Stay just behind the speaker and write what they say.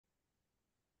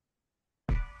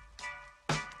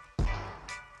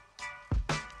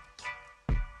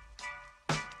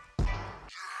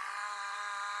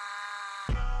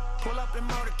Pull up in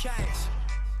motorcades.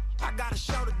 I got a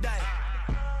show today.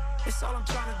 It's all I'm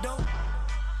trying to do.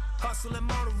 Hustle and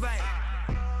motivate.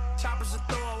 Choppers a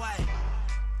throwaway.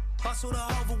 Hustle the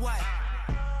overweight.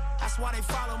 That's why they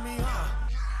follow me,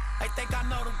 They think I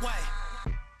know the way.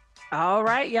 All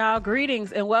right, y'all.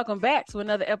 Greetings and welcome back to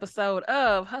another episode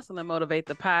of Hustle and Motivate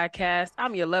the podcast.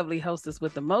 I'm your lovely hostess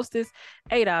with the mostest,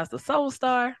 ADOS the Soul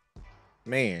Star.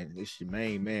 Man, it's your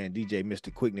main man, DJ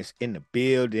Mr. Quickness in the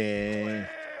building.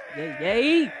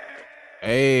 Yay.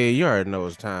 Hey, you already know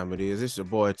what time it is. It's your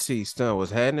boy T Stun. What's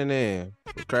happening in?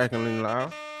 Crackling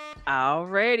loud.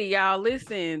 Alrighty, y'all.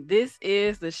 Listen, this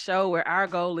is the show where our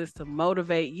goal is to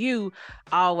motivate you,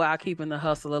 all while keeping the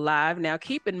hustle alive. Now,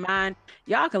 keep in mind,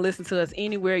 y'all can listen to us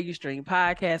anywhere you stream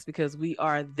podcasts because we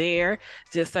are there.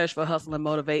 Just search for Hustle and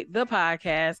Motivate the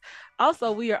podcast.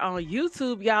 Also, we are on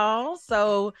YouTube, y'all.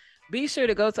 So be sure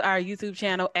to go to our YouTube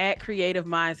channel at Creative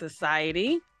Mind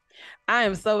Society. I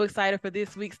am so excited for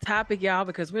this week's topic, y'all,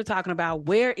 because we're talking about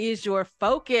where is your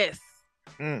focus?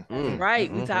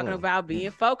 Right. We're talking about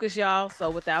being focused, y'all. So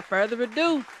without further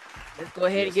ado, let's go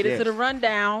ahead and get into the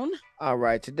rundown. All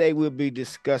right. Today we'll be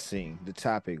discussing the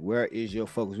topic, where is your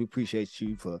focus? We appreciate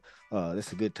you for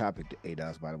that's a good topic,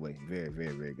 ADOS, by the way. Very,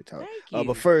 very, very good topic. Thank you.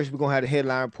 But first, we're gonna have the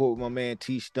headline report with my man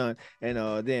T Stunt, and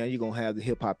then you're gonna have the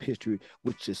hip hop history,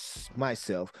 which is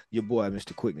myself, your boy,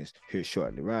 Mr. Quickness, here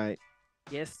shortly, right?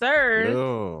 Yes, sir.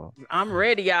 Yo. I'm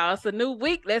ready, y'all. It's a new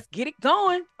week. Let's get it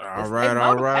going. All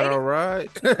right.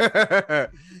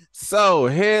 So,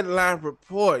 headline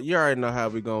report. You already know how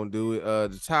we're going to do it.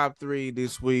 The top three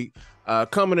this week.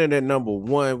 Coming in at number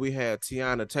one, we had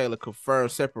Tiana Taylor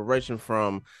confirmed separation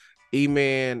from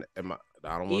E-Man.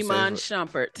 Iman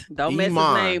Shumpert. Don't mess his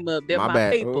name up. They're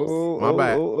my peoples. My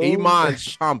bad. Iman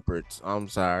Shumpert. I'm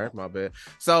sorry. My bad.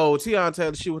 So Tiana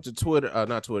Taylor, she went to Twitter,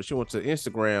 not Twitter. She went to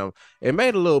Instagram and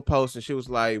made a little post, and she was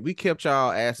like, "We kept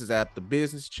y'all asses at the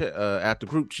business chat, at the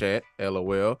group chat,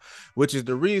 LOL, which is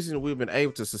the reason we've been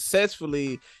able to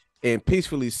successfully and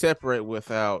peacefully separate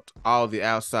without all the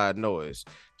outside noise."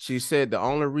 She said the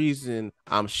only reason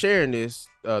I'm sharing this,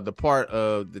 the part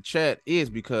of the chat, is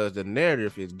because the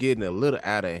narrative is getting a little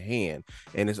out of hand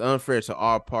and it's unfair to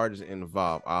all parties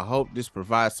involved. I hope this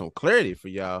provides some clarity for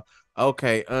y'all.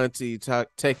 Okay, Auntie,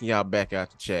 taking y'all back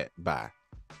out the chat. Bye.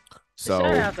 So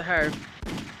shout out to her.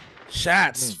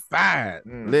 Shots fired.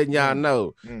 Letting y'all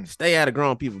know. Stay out of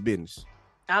grown people business.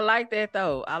 I like that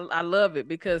though. I love it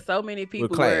because so many people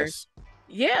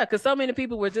because so many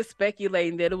people were just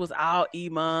speculating that it was all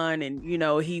Iman and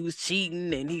he was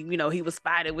cheating and he was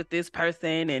spotted with this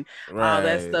person and all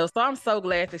that stuff. So I'm so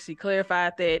glad that she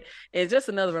clarified that. And just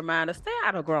another reminder, stay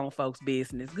out of grown folks'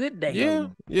 business. Good day.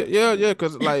 Yeah.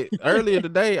 Because like earlier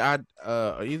today, either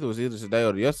it was today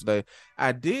or yesterday,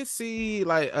 I did see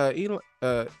like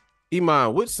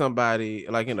Iman with somebody,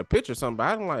 like in a picture or something.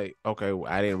 I'm like, okay,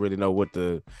 I didn't really know what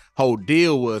the whole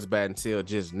deal was back until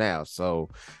just now. So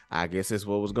I guess that's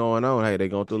what was going on. Hey, they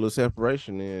going through a little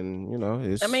separation, and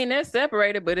they're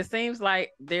separated, but it seems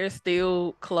like they're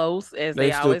still close as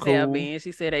they always have been.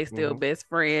 She said they still best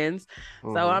friends.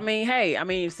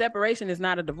 So separation is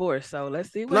not a divorce. So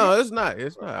let's see. It's not.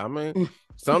 I mean,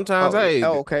 sometimes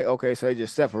okay. So they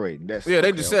just separate.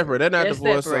 They just separate. They're not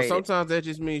divorced. So sometimes that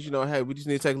just means hey, we just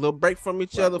need to take a little break from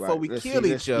each other before we kill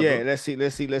each other. Yeah,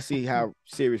 let's see how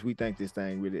serious we think this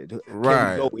thing really is.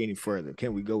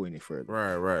 Can we go any further?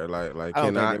 Right. Like I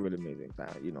don't think that really means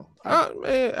anything.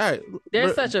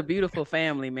 They're such a beautiful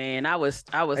family, man. I was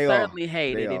certainly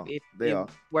hated if they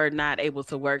were not able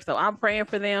to work. So I'm praying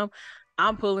for them.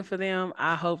 I'm pulling for them.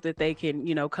 I hope that they can,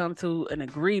 come to an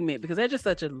agreement because they're just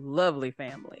such a lovely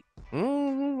family.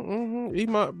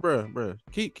 Iman, bro,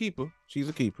 keep her. She's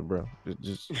a keeper, bro.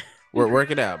 Just work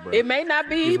it out, bro. It may not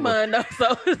be Iman though,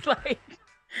 so it's like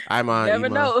you never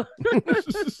know.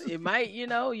 It might, you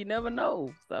never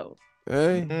know. So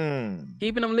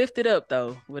keeping them lifted up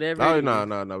though, whatever. Oh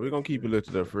no. We're gonna keep you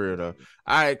lifted up for real though.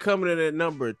 All right, coming in at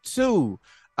number two.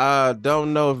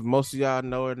 Don't know if most of y'all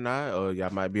know it or not, or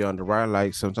y'all might be on the right,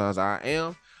 like sometimes I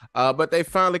am. But they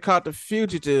finally caught the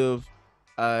fugitive,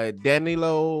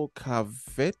 Danilo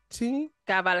Cavalcante.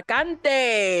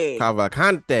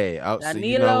 Oh,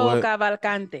 Danilo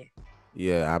Cavalcante.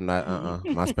 Yeah, I'm not.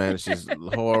 My Spanish is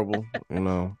horrible.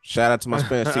 Shout out to my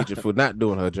Spanish teacher for not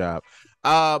doing her job.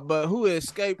 But who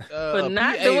escaped For a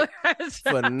not PA doing her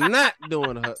for job. not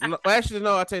doing her. No, actually,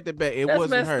 no, I take that back. It That's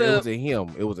wasn't her. messed It up. was a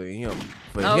him. It was a him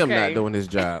for him not Okay. doing his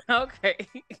job. Okay.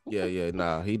 Yeah,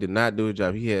 nah, he did not do his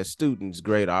job. He had students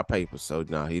grade our papers, so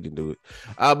no, he didn't do it.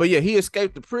 But yeah, he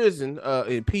escaped the prison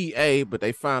in PA, but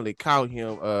they finally caught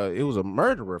him. It was a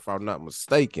murderer, if I'm not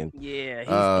mistaken.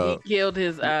 Yeah, he killed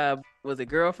his was it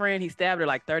girlfriend? He stabbed her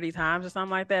like 30 times or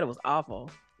something like that. It was awful.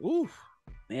 Oof.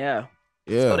 Yeah.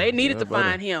 Yeah. So they needed to buddy.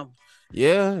 find him.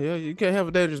 Yeah, you can't have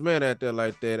a dangerous man out there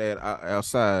like that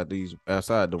outside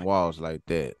the walls like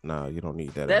that. No, you don't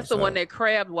need that. That's outside. the one that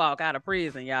crab walk out of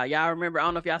prison, y'all. Y'all remember? I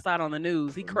don't know if y'all saw it on the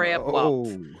news. He crab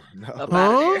walked up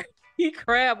out of there. He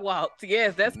crab walked.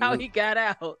 Yes, that's how he got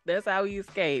out. That's how he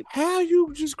escaped. How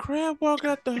you just crab walk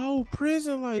out the whole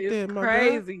prison like It's that, my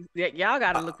crazy. Y'all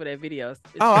got to look for that video.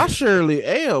 I surely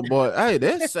am, boy. Hey,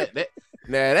 that's that.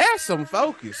 Now that's some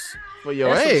focus for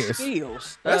your That's ass. some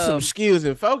skills. That's some skills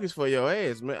and focus for your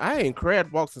ass, man. I ain't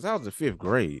crab walked since I was in 5th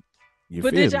grade.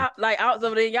 But did y'all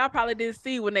also then y'all probably didn't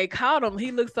see when they caught him?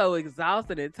 He looked so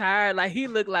exhausted and tired. Like he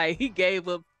looked like he gave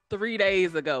up 3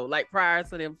 days ago, like prior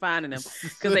to them finding him,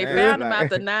 because they found him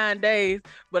after 9 days.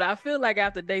 But I feel like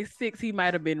after day 6, he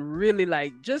might have been really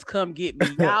like, just come get me,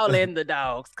 y'all and the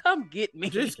dogs, come get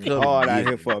me. It's hard out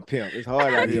here for a pimp. It's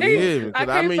hard out here. I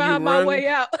can't find my way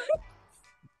out.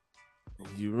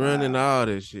 You running all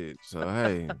this shit. So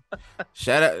hey,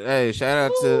 shout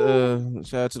out to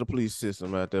the police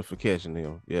system out there for catching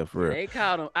him. Yeah, for real. They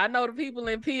caught him. I know the people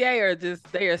in PA are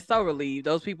they are so relieved.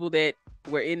 Those people that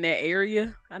were in that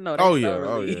area, I know they're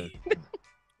relieved.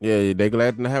 Yeah, they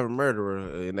glad to have a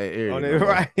murderer in that area. On the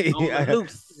right. On the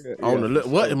loose. On the loose.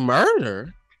 What,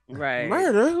 murder? Right.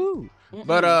 Murder who?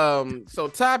 But so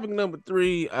topic number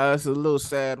 3, it's a little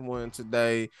sad one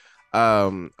today.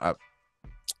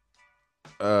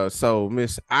 So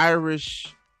Miss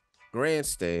Irish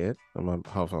Granstad, I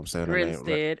hope I'm saying her name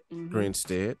right.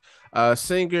 Granstad,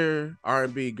 singer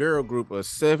R&B girl group of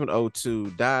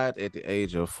 702 died at the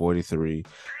age of 43.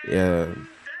 Yeah.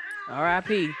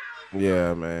 R.I.P.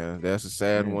 Yeah, man, that's a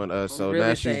sad one. So really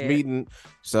now she's sad. meeting.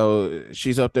 So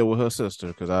she's up there with her sister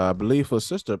because I believe her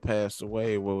sister passed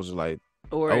away. What was it, like?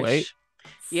 Orish. 08?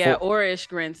 Yeah, Orish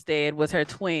Grinstead was her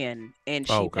twin, and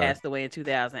she passed away in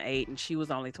 2008, and she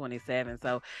was only 27.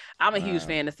 So I'm a huge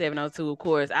fan of 702. Of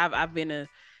course, I've been a,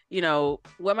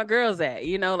 where my girls at,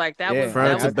 like that was.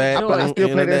 Front to back. I still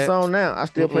play that song now. I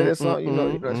still play that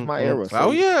song. That's my era. So.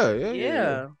 Oh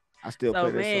yeah. I still play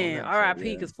that song. Man,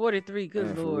 R.I.P. because 43,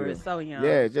 good Lord, it's so young.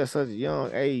 Yeah, just such a young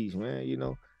age, man.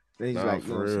 Then he's like,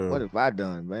 what have I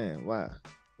done, man? Why?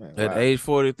 At age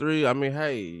 43, I mean,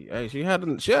 hey, she had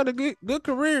a good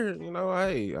career,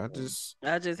 Hey, I just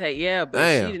hate,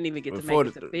 but she didn't even get to make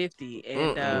it to 50,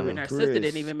 and her sister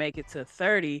didn't even make it to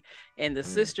 30. And the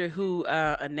sister who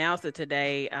announced it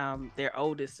today, their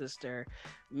oldest sister,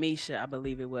 Misha, I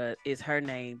believe is her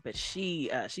name, but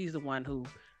she's the one who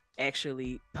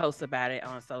actually posts about it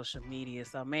on social media.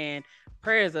 So man,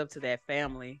 prayers up to that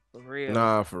family for real.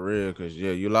 Nah, for real, because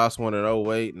you lost one in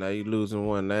 08, now you losing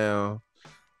one now.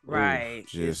 Right.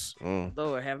 Ooh,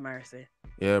 Lord have mercy.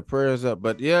 Yeah, prayers up.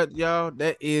 But yeah, y'all,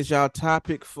 that is y'all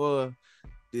topic for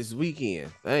this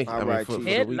weekend. Thank you. All right, for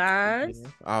headlines.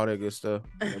 All that good stuff.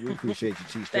 Yeah, we appreciate you,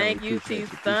 T. Thank you, T.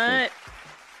 Stunt.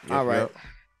 All right.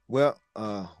 Well,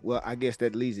 I guess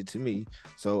that leads it to me.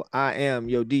 So I am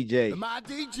your DJ. My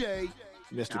DJ.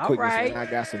 Mr. Quickness, and I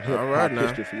got some hip hop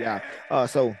history for y'all.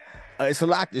 So it's a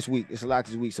lot this week.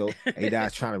 So hey,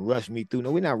 guys trying to rush me through.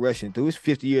 No, we're not rushing through. It's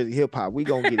 50 years of hip hop. We're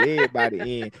gonna get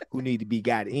everybody in who need to be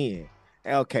got in.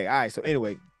 Okay, all right. So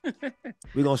anyway,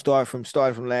 we're gonna start from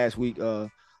last week.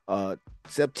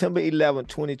 September 11,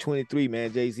 2023,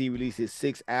 man. Jay-Z released his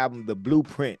 6th album, The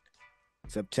Blueprint.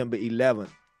 September 11,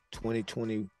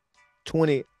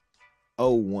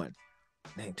 2001.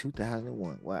 Man,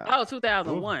 2001. Wow. Oh,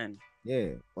 2001. Yeah.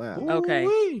 Wow.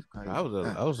 Okay. I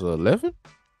was 11.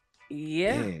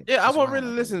 Yeah. I wasn't really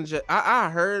listening to I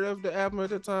heard of the album at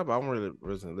the time, but I wasn't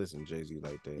really listening to Jay-Z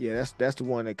like that. Yeah, that's the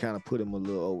one that kind of put him a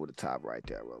little over the top right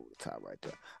there. All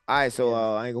right, so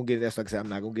I ain't gonna get into that. Like I said, I'm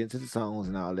not gonna get into the songs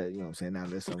and all that. You know what I'm saying? Now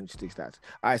let's stick stats.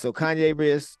 All right, so Kanye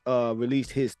West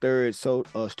released his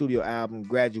 3rd studio album,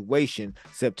 Graduation,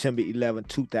 September 11,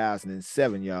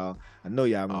 2007. Y'all, I know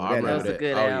y'all remember that. That was a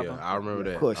good album. Yeah, I remember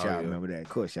that. Of course, y'all remember that.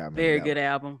 Very good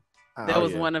album. That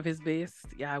was one of his best.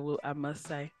 Yeah, I must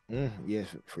say. Yes,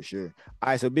 for sure. All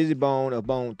right, so Busy Bone of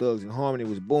Bone Thugs and Harmony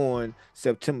was born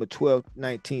September 12th,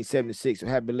 1976. So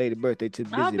happy belated birthday to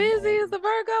Busy. How busy Bone. is the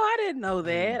Virgo? I didn't know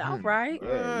that. All right. Yeah,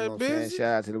 you know what I'm saying?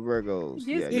 Shout out to the Virgos.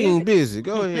 Yes, Getting busy.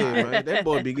 Go ahead, man. That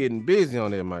boy be getting busy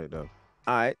on that mic, though.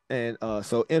 All right, and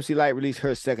so MC Light released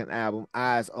her second album,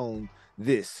 Eyes on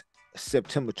This,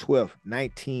 September 12th,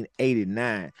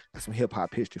 1989. That's some hip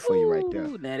hop history for you right there.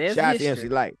 Ooh, now that's Shout out to history. MC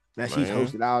Light. Now she's Man.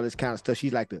 hosted all this kind of stuff.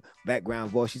 She's like the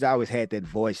background voice. She's always had that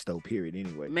voice though. Period.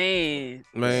 Anyway.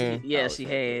 Man. Yeah, She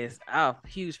has. Oh,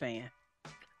 huge fan.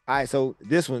 All right, so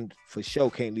this one for sure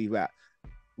can't leave out.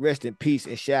 Rest in peace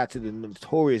and shout out to the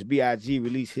Notorious B.I.G.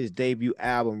 released his debut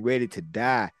album, Ready to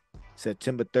Die,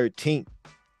 September 13th,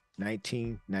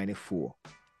 1994.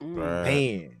 Right.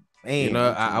 Man. You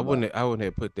know, I wouldn't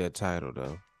have put that title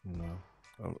though. You know,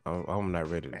 I'm not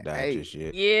ready to die just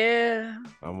yet. Yeah.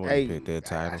 I'm gonna pick that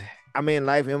title. I mean,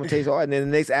 Life Imitates Art, and then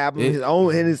the next album, his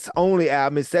only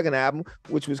album, his second album,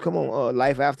 which was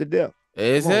Life After Death.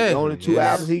 Exactly. The only two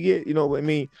albums he get. You know what I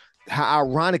mean? How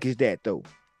ironic is that though?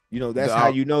 You know, that's how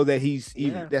you know that he's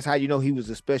even. That's how you know he was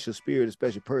a special spirit, a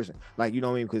special person. Like, you know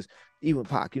what I mean? Because even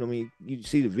Pac, you know what I mean? You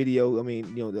see the video. I mean,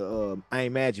 you know, the I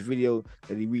Ain't Magic video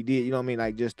that he redid. You know what I mean?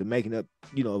 Like just the making up,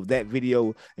 you know, of that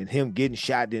video and him getting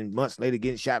shot, then months later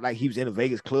getting shot like he was in a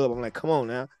Vegas club. I'm like, come on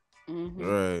now,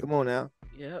 Right? Come on now.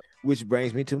 Yep. Which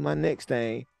brings me to my next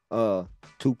thing.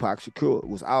 Tupac Shakur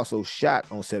was also shot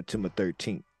on September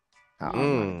 13th. How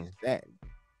ironic is that?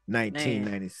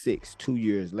 1996, 2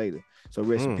 years later. So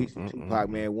rest in peace to Tupac,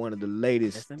 man. One of the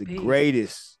latest, the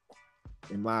greatest,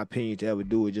 in my opinion, to ever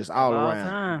do it. Just all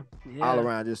around, all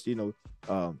around. Just, you know,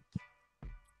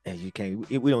 as you can't.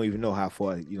 We don't even know how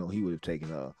far, you know, he would have taken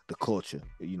the culture.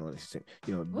 You know,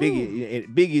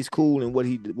 Biggie is cool, and what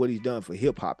he's done for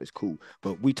hip hop is cool.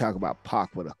 But we talk about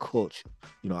Pac for the culture,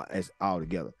 you know, as all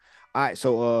together. All right,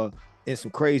 so in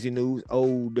some crazy news,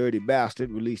 Old Dirty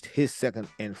Bastard released his second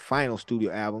and final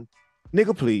studio album,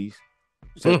 Nigga Please,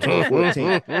 September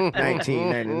 14th,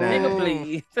 1999. Nigga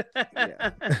Please.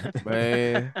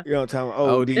 Man. You know what I'm talking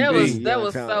about? ODB. That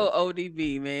was so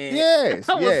ODB, man. Yes.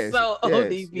 That was so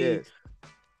ODB. Yes.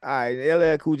 All right,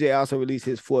 LL Cool J also released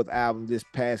his fourth album this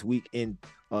past week in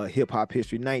hip hop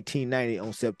history, 1990,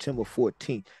 on September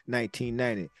 14th,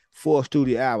 1990. Fourth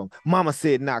studio album. Mama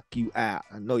Said Knock You Out.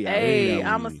 I know y'all. Hey,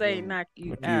 I'ma say knock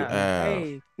you out.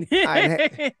 Hey.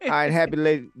 All right,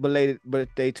 happy belated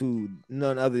birthday to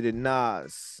none other than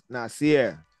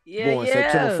Nasir. Born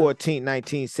September 14th,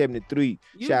 1973.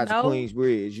 Shout out to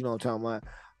Queensbridge. You know what I'm talking about.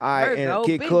 All right, and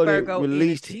Kid Cudi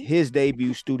released his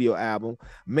debut studio album,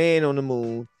 Man on the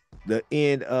Moon, The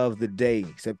End of the Day,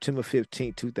 September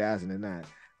 15th, 2009.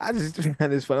 I just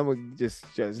found this fun. I'm gonna just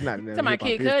it's not in my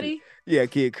Kid Cudi? Yeah,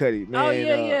 Kid Cudi. Man, oh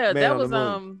yeah.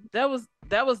 Man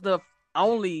that was the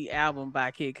only album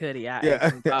by Kid Cudi I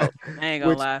actually bought. I ain't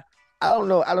gonna lie. I don't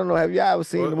know. Have y'all ever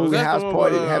seen the movie House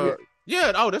Party?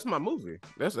 Yeah, that's my movie.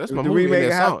 That's my the movie.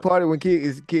 Remake of House Party when Kid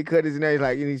Cudi's in there.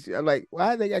 Like, I'm like,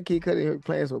 why they got Kid Cudi here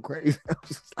playing so crazy?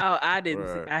 I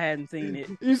didn't. I hadn't seen it.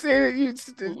 You seen it? You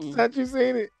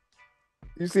seen it?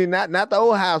 You seen not the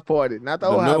old House Party, not the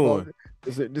old House Party.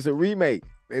 It's a remake.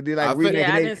 They did like remake.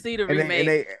 Yeah, I didn't see the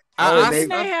remake. I think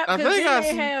they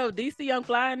have DC Young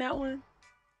Fly in that one.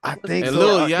 I think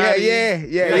so. Yeah.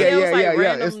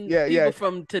 People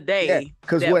from today.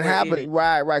 Because what happened,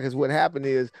 right? Because what happened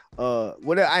is, I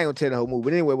ain't gonna tell the whole movie,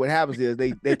 but anyway, what happens is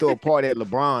they throw a party at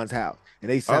LeBron's house,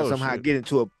 and they somehow get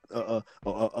into a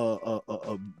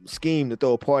scheme to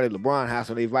throw a party at LeBron's house,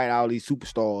 and they invite all these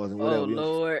superstars and whatever. Oh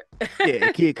Lord.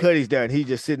 Yeah, Kid Cudi's there, and he's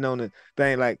just sitting on the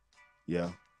thing like,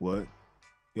 yeah, what?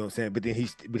 You know what I'm saying? But then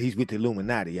he's with the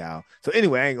Illuminati, y'all. So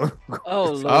anyway, I ain't gonna go.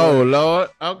 Oh Lord.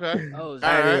 Okay. Oh,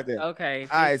 right. Okay.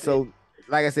 All right. So,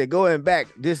 like I said, going back,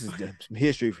 this is the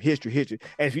history.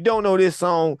 And if you don't know this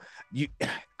song,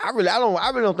 I really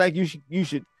don't think you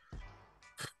should.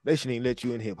 They shouldn't even let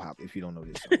you in hip hop if you don't know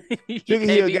this song. Sugar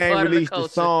Hill Gang released the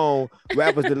song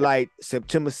 "Rapper's Delight"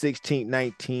 September 16,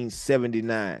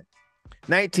 1979.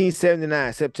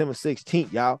 1979, September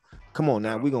 16th, y'all. Come on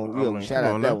now, we're gonna shout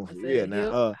out that one for real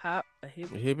now.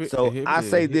 So I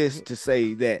say this to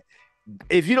say that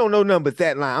if you don't know nothing but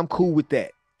that line, I'm cool with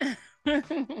that.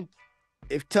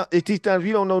 If these times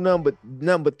you don't know nothing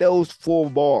but those 4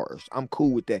 bars, I'm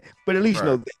cool with that. But at least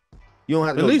know that. You don't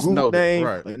have to know group name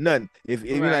or nothing. If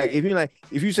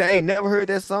you say I ain't never heard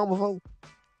that song before,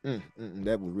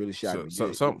 that would really shock me.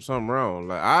 Something wrong.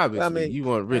 Like obviously, you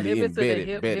want really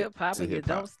embedded hip hop, and you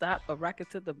don't stop a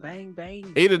rocket to the bang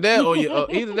bang. Either that, or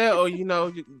you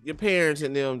know, your parents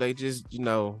and them, they just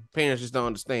parents just don't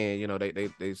understand. You know, they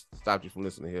stopped you from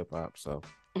listening to hip hop. So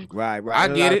right. I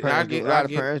get it. A lot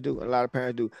of parents do.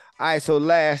 All right. So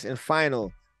last and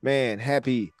final, man,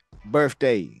 happy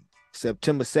birthday,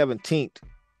 September 17th,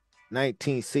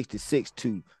 1966,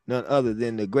 to none other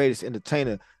than the greatest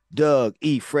entertainer Doug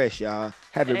E. Fresh, y'all.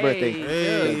 Happy birthday.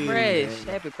 Doug Fresh.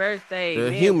 Happy birthday.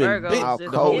 The man, human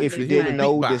Virgo. If you didn't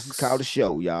know, this is called the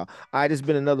show, y'all. All right, it's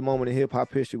been another moment in hip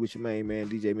hop history with your main man,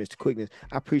 DJ Mr. Quickness.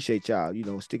 I appreciate y'all,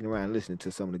 sticking around and listening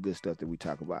to some of the good stuff that we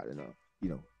talk about and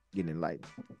getting enlightened.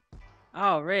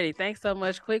 Already. Thanks so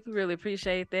much, Quick. We really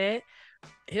appreciate that.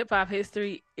 Hip hop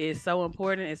history is so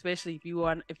important, especially if you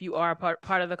are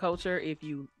part of the culture, if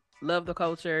you love the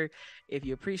culture, if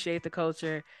you appreciate the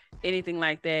culture, anything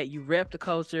like that, you rep the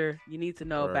culture, you need to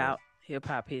know about hip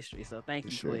hop history. So thank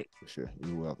you, Quick. For sure.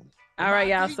 You're welcome. All right,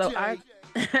 y'all. So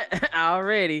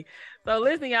already. So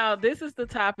listen, y'all, this is the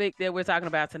topic that we're talking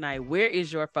about tonight. Where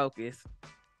is your focus?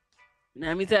 Now,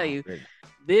 let me tell you,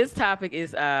 this topic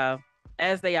is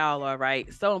as they all are,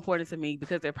 right? So important to me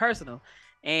because they're personal.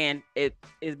 And it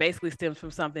basically stems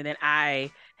from something that I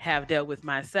have dealt with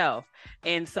myself.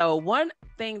 And so one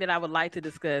thing that I would like to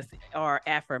discuss are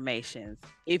affirmations.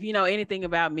 If you know anything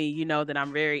about me, you know that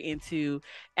I'm very into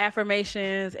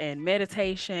affirmations and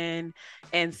meditation.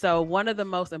 And so one of the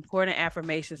most important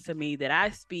affirmations to me that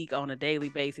I speak on a daily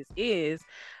basis is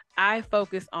I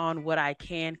focus on what I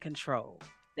can control.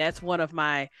 That's one of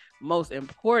my most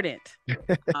important. Say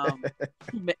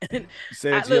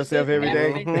it to yourself every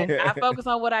day. I focus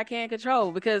on what I can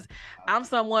control because I'm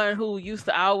someone who used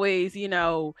to always,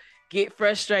 get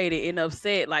frustrated and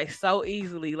upset like so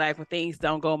easily, like when things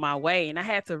don't go my way. And I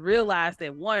had to realize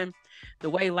that one, the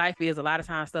way life is, a lot of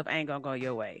times stuff ain't gonna go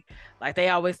your way. Like they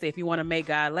always say, if you want to make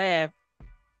God laugh,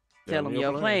 tell him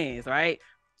your plans, right?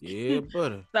 Yeah,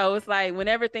 buddy. So it's like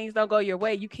whenever things don't go your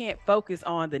way, you can't focus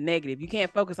on the negative. You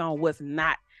can't focus on what's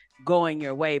not going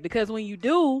your way, because when you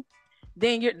do,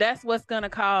 then that's what's going to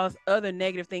cause other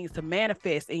negative things to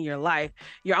manifest in your life.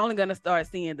 You're only going to start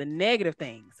seeing the negative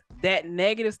things. That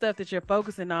negative stuff that you're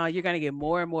focusing on, you're going to get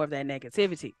more and more of that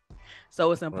negativity.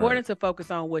 So it's important to focus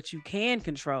on what you can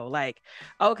control. Like,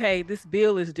 okay, this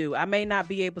bill is due. I may not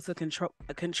be able to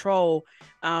control,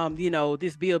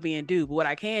 this bill being due, but what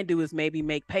I can do is maybe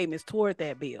make payments toward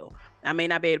that bill. I may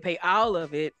not be able to pay all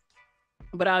of it,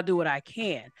 but I'll do what I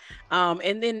can.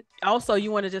 And then also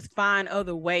you want to just find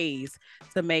other ways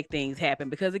to make things happen,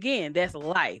 because again, that's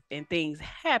life and things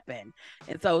happen.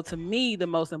 And so to me, the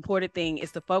most important thing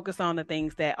is to focus on the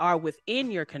things that are within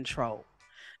your control.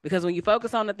 Because when you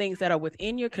focus on the things that are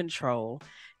within your control,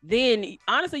 then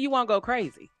honestly, you won't go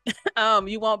crazy.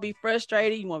 You won't be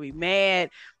frustrated. You won't be mad.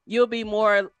 You'll be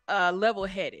more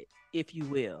level-headed, if you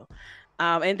will.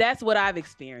 And that's what I've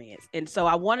experienced. And so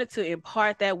I wanted to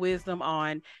impart that wisdom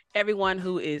on everyone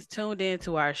who is tuned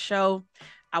into our show.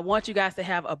 I want you guys to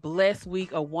have a blessed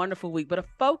week, a wonderful week, but a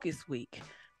focused week.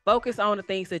 Focus on the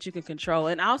things that you can control,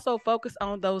 and also focus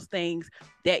on those things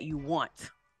that you want.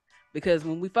 Because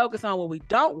when we focus on what we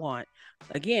don't want,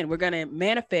 again, we're going to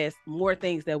manifest more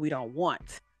things that we don't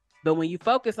want. But when you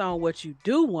focus on what you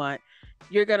do want,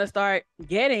 you're going to start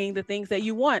getting the things that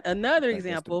you want. Another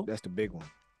example. That's the big one.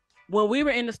 When we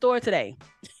were in the store today,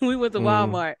 we went to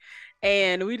Walmart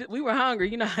and we were hungry.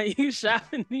 You know how you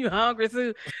shopping, you hungry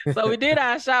too. So we did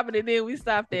our shopping, and then we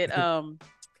stopped at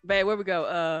where we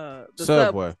go?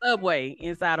 The Subway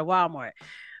inside of Walmart.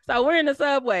 So we're in the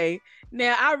Subway.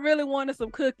 Now, I really wanted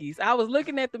some cookies. I was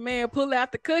looking at the man pull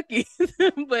out the cookies,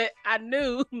 but I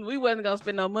knew we wasn't going to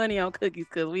spend no money on cookies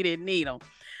because we didn't need them.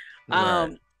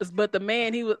 Right. But the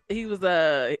man, he was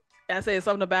I said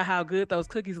something about how good those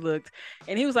cookies looked.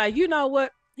 And he was like, you know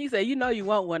what? He said, you know you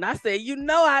want one. I said, you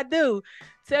know I do.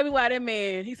 Tell me why that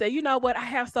man. He said, you know what? I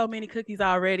have so many cookies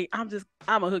already. I'm going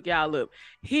to hook y'all up.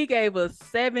 He gave us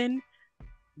 7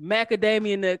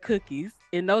 macadamia nut cookies,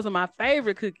 and those are my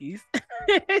favorite cookies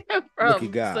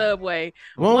from Subway.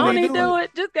 Won't he do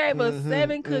it? Just gave us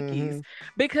 7 cookies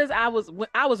because I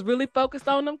was really focused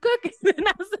on them cookies, and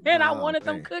I said I wanted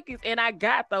them cookies, and I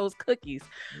got those cookies.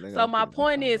 So my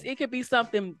point is, it could be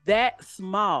something that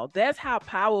small. That's how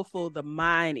powerful the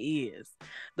mind is.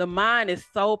 The mind is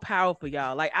so powerful,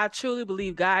 y'all. Like, I truly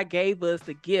believe God gave us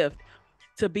the gift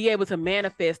to be able to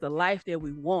manifest the life that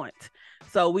we want.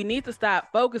 So we need to stop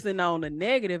focusing on the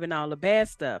negative and all the bad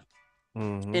stuff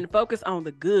and focus on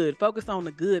the good. Focus on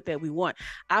the good that we want.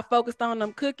 I focused on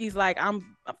them cookies like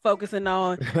I'm focusing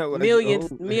on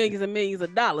millions and millions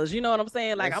of dollars. You know what I'm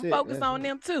saying? Like, I'm focused on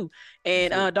them too.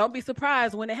 And don't be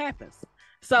surprised when it happens.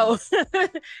 So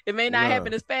it may not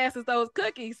happen as fast as those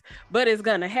cookies, but it's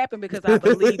going to happen because I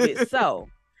believe it so.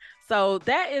 So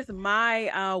that is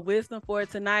my wisdom for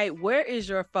tonight. Where is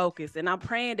your focus? And I'm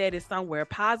praying that it's somewhere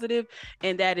positive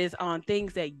and that is on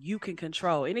things that you can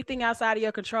control. Anything outside of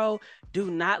your control,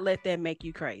 do not let that make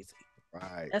you crazy.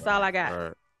 Right. That's all I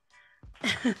got.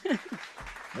 Right.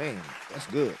 Man, that's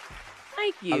good.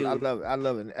 Thank you. I love it. I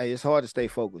love it. Hey, it's hard to stay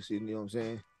focused. You know what I'm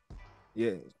saying?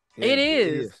 Yeah. It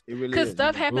is. It really is. Because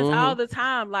stuff happens Mhm. all the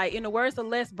time. Like in the words of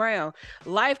Les Brown,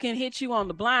 life can hit you on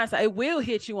the blind side. It will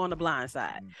hit you on the blind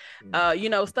side. You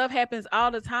know, stuff happens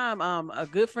all the time. A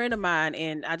good friend of mine,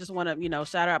 and I just want to, you know,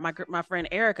 shout out my friend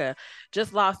Erica,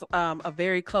 just lost a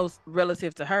very close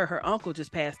relative to her. Her uncle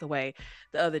just passed away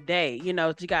the other day. You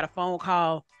know, she got a phone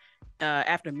call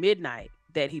after midnight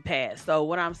that he passed. So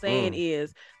what I'm saying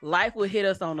is life will hit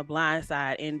us on the blind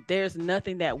side, and there's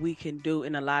nothing that we can do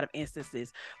in a lot of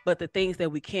instances, but the things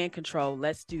that we can control,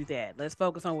 let's do that. Let's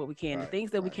focus on what we can. The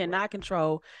things that we cannot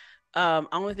control,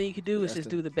 only thing you can do is just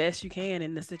do the best you can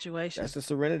in the situation. That's the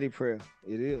serenity prayer.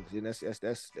 It is. And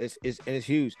it's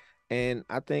huge. And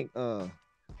I think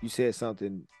you said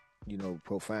something, you know,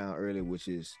 profound earlier, which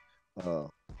is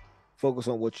focus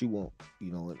on what you want,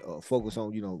 you know, and focus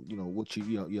on, you know, what you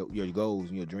know, your goals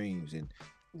and your dreams, and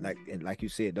like you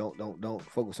said, don't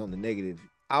focus on the negative.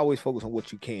 I always focus on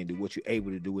what you can do, what you're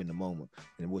able to do in the moment,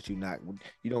 and what you're not.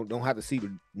 You don't have to see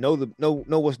know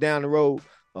what's down the road,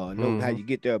 know how you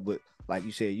get there, but like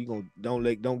you said,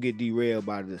 don't get derailed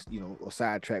by this, you know, or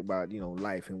sidetracked by, you know,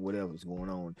 life and whatever's going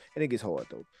on, and it gets hard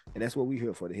though, and that's what we're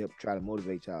here for, to help try to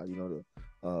motivate y'all, you know,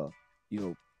 to you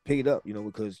know, pick it up, you know,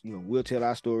 because, you know, we'll tell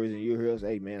our stories and you'll hear us,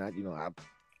 hey man, I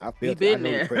felt been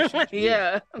there.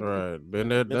 Yeah. Right. Been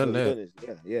there, done that.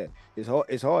 Yeah.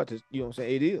 It's hard to, you know what I'm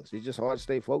saying? It is. It's just hard to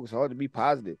stay focused, hard to be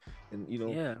positive, and, you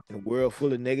know, in a world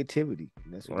full of negativity.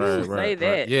 And that's what say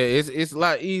that. Yeah, it's a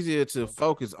lot easier to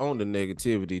focus on the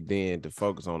negativity than to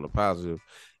focus on the positive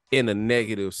in a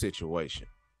negative situation.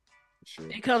 Sure.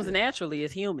 It comes naturally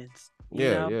as humans.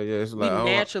 Yeah. It's like,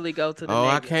 we naturally go to the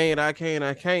negative. I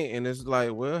can't. And it's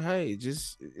like, well, hey,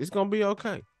 it's gonna be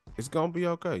okay. It's gonna be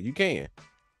okay. You can.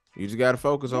 You just gotta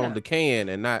focus on the can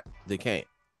and not the can't.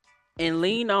 And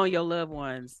lean on your loved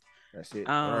ones. That's it.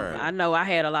 I know I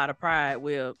had a lot of pride.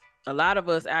 Well, a lot of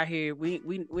us out here, we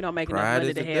don't make enough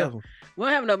money to help. We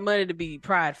don't have enough money to be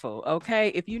prideful. Okay,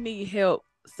 if you need help,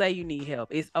 say you need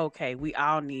help. It's okay. We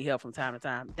all need help from time to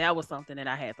time. That was something that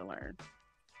I had to learn.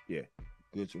 Yeah.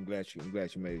 Good. I'm glad you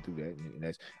made it through that. And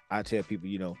that's, I tell people,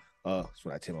 you know, that's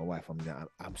what I tell my wife.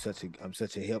 I'm such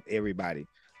a help everybody,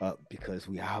 because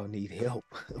we all need help.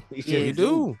 We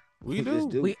do.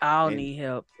 We all need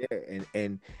help. Yeah,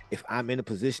 and if I'm in a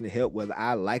position to help, whether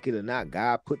I like it or not,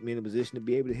 God put me in a position to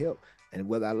be able to help, and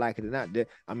whether I like it or not,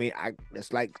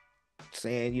 that's like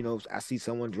saying, you know, I see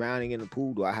someone drowning in the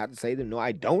pool. Do I have to save them? No,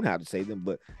 I don't have to save them,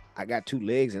 but I got 2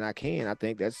 legs and I can. I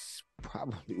think that's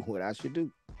probably what I should do.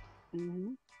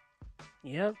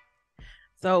 Yep.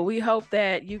 So we hope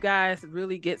that you guys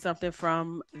really get something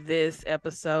from this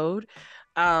episode.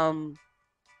 I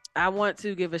want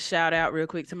to give a shout out real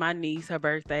quick to my niece. Her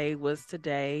birthday was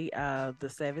today, the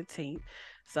 17th.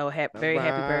 So very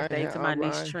happy birthday to my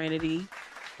niece Trinity.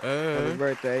 Happy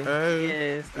birthday.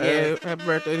 Yes. Happy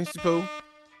birthday, Mr. Pooh.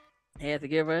 Had to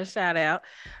give her a shout out.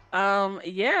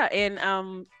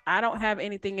 And I don't have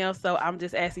anything else, so I'm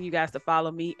just asking you guys to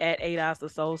follow me at ADOS the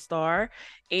Soul Star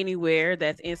anywhere.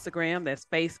 That's Instagram, that's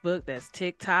Facebook, that's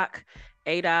TikTok,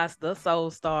 ADOS the Soul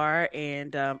Star.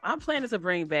 And I'm planning to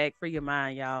bring back Free Your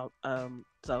Mind, y'all.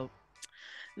 So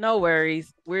no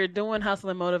worries. We're doing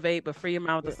Hustle and Motivate, but Free Your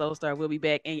Mind with the Soul Star will be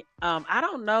back. And I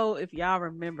don't know if y'all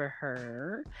remember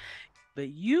her, but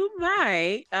you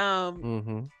might.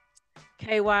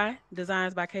 KY,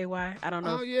 Designs by KY. I don't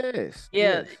know. Oh, yes.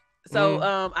 Yeah. Yes.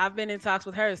 So I've been in talks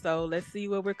with her. So let's see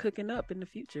what we're cooking up in the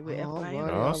future with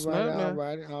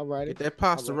FYM. All right. Get that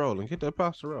pasta rolling.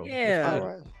 Yeah. All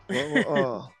right.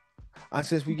 Well,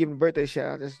 since we giving birthday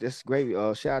shout out, that's great.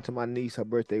 Shout out to my niece. Her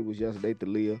birthday was yesterday,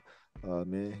 Thalia.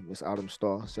 Man, Miss Autumn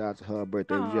Star. Shout out to her.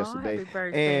 Birthday was yesterday. Happy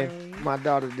birthday. And my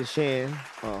daughter Deshan,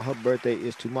 her birthday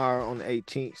is tomorrow on the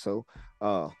 18th. So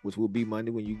which will be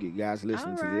Monday when you guys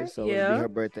listening to this. So it'll be her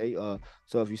birthday.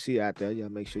 So if you see her out there, y'all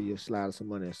make sure you slide her some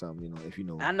money or something, you know, if you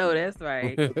know. I know that's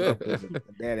right.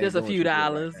 Just a few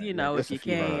dollars, you know, if you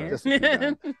can.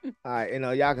 All right, and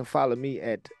y'all can follow me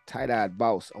at Tie-Dyed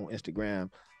Boss on Instagram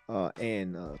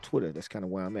and Twitter. That's kind of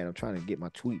where I'm at. I'm trying to get my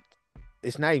tweet.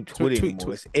 It's not even Twitter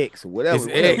anymore. It's X or whatever.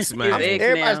 It's X, man.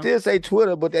 Everybody still say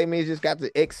Twitter, but they mean just got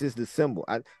the X is the symbol.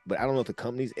 But I don't know if the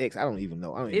company's X. I don't even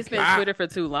know. It's been Twitter for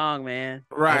too long, man.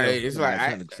 Right. It's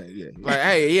like, it's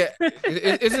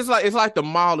just like, it's like the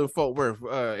mall in Fort Worth.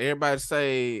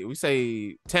 Everybody we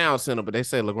say Town Center, but they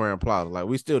say LeGrand Plaza. Like,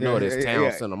 we still know it's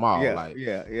Town Center Mall.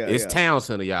 It's Town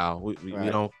Center, y'all. We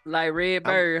don't like Red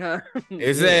Bird, huh?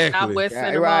 Exactly. Southwest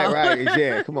Center Mall. Right.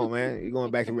 Yeah. Come on, man. We're going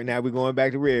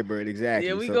back to Red Bird. Exactly. exactly.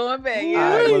 Yeah, we So, going back. all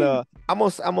Yeah. right, well, I'm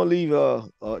gonna leave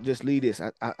just leave this.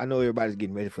 I know everybody's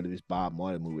getting ready for this Bob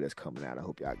Marley movie that's coming out. I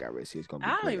hope y'all got ready to see. It's gonna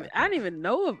be great. I didn't even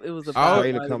know if it was a Oh, Bob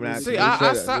trailer Marley coming out. movie. See, New I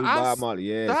trailer, saw new Bob Marley.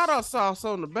 Yes. thought I saw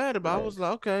something about it, but I Yes. was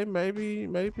like, okay, maybe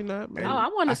not. Maybe. Oh, I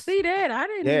want to see that. I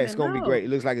didn't. Yeah, even it's gonna be know. great. It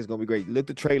looks like it's gonna be great. Look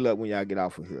the trailer up when y'all get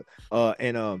off of here.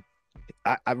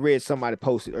 I read somebody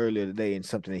posted earlier today and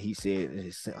something that he said. And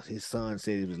his son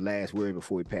said his last word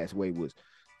before he passed away was,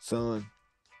 "Son,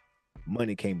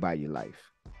 money can't buy your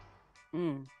life."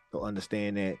 So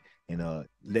understand that and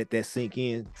let that sink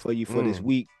in for you for this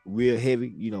week. Real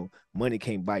heavy, money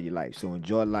can't buy your life. So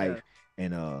enjoy life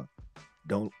and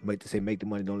don't make the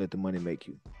money. Don't let the money make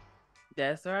you.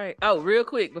 That's right. Oh, real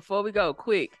quick before we go,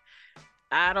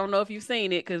 I don't know if you've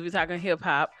seen it because we're talking hip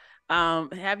hop.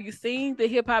 Have you seen the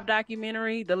hip hop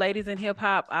documentary, The Ladies in Hip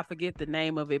Hop? I forget the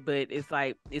name of it, but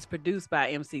it's produced by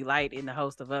MC Light and a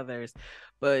host of others.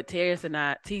 But Terrence and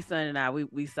I, T-Son and I,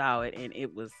 we saw it and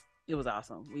it was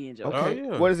awesome. We enjoyed it. Okay.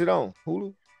 Oh, yeah. What is it on?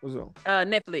 Hulu? What's it on?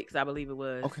 Netflix, I believe it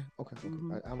was. Okay. I'm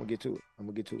gonna get to it.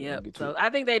 Yeah. So I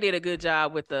think they did a good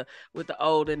job with the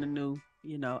old and the new.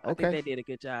 I think they did a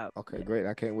good job. Okay, great.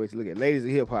 I can't wait to look at Ladies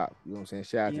of Hip Hop. You know what I'm saying?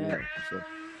 Shout out to them. Sure.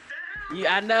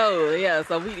 Yeah, I know. Yeah,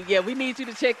 so we need you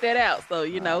to check that out. So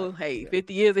hey,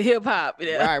 50 years of hip hop.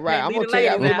 Right. I'm gonna tell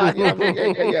you.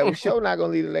 Yeah. We're sure not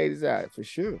gonna leave the ladies out for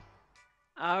sure.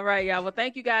 All right, y'all. Well,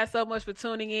 thank you guys so much for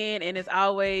tuning in. And as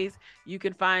always, you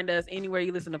can find us anywhere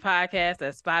you listen to podcasts.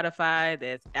 That's Spotify,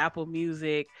 that's Apple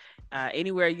Music.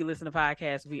 Anywhere you listen to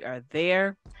podcasts, we are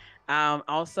there.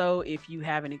 Also, if you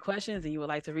have any questions and you would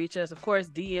like to reach us, of course,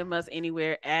 DM us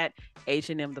anywhere at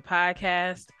H&M the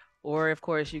podcast. Or, of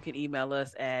course, you can email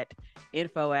us at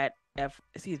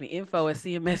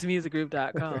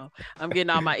info@cmsmusicgroup.com. I'm getting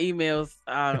all my emails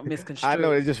misconstrued. I know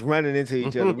they're just running into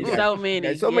each other. It's so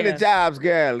many. Many jobs,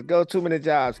 girl. Go too many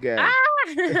jobs, girl. All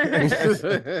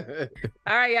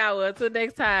right, y'all. Well, until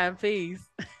next time. Peace.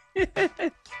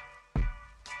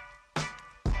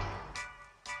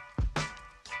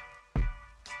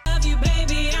 Love you,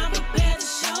 baby. I'm prepared to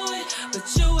show it,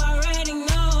 but you already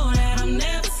know that I'm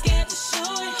never scared to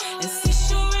show it. And since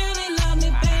you really love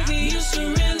me, baby, you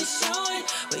should really show it.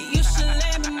 But you should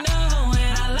let me know,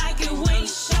 and I like it when you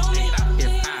show it.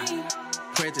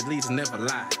 Prejudice never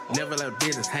lie, never let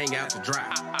business hang out to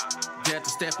dry. Dare to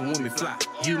step and when we fly,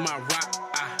 you my rock.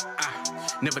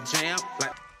 Never jam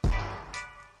like.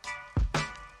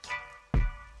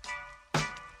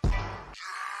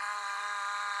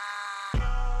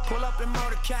 Pull up in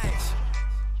motorcades.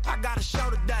 I got a show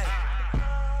today.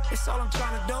 It's all I'm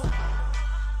trying to do.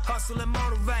 Hustle and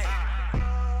motivate.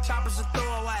 Choppers a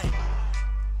throwaway.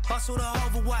 Hustle the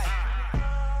overweight.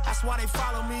 That's why they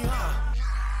follow me, huh?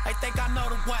 They think I know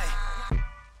the way.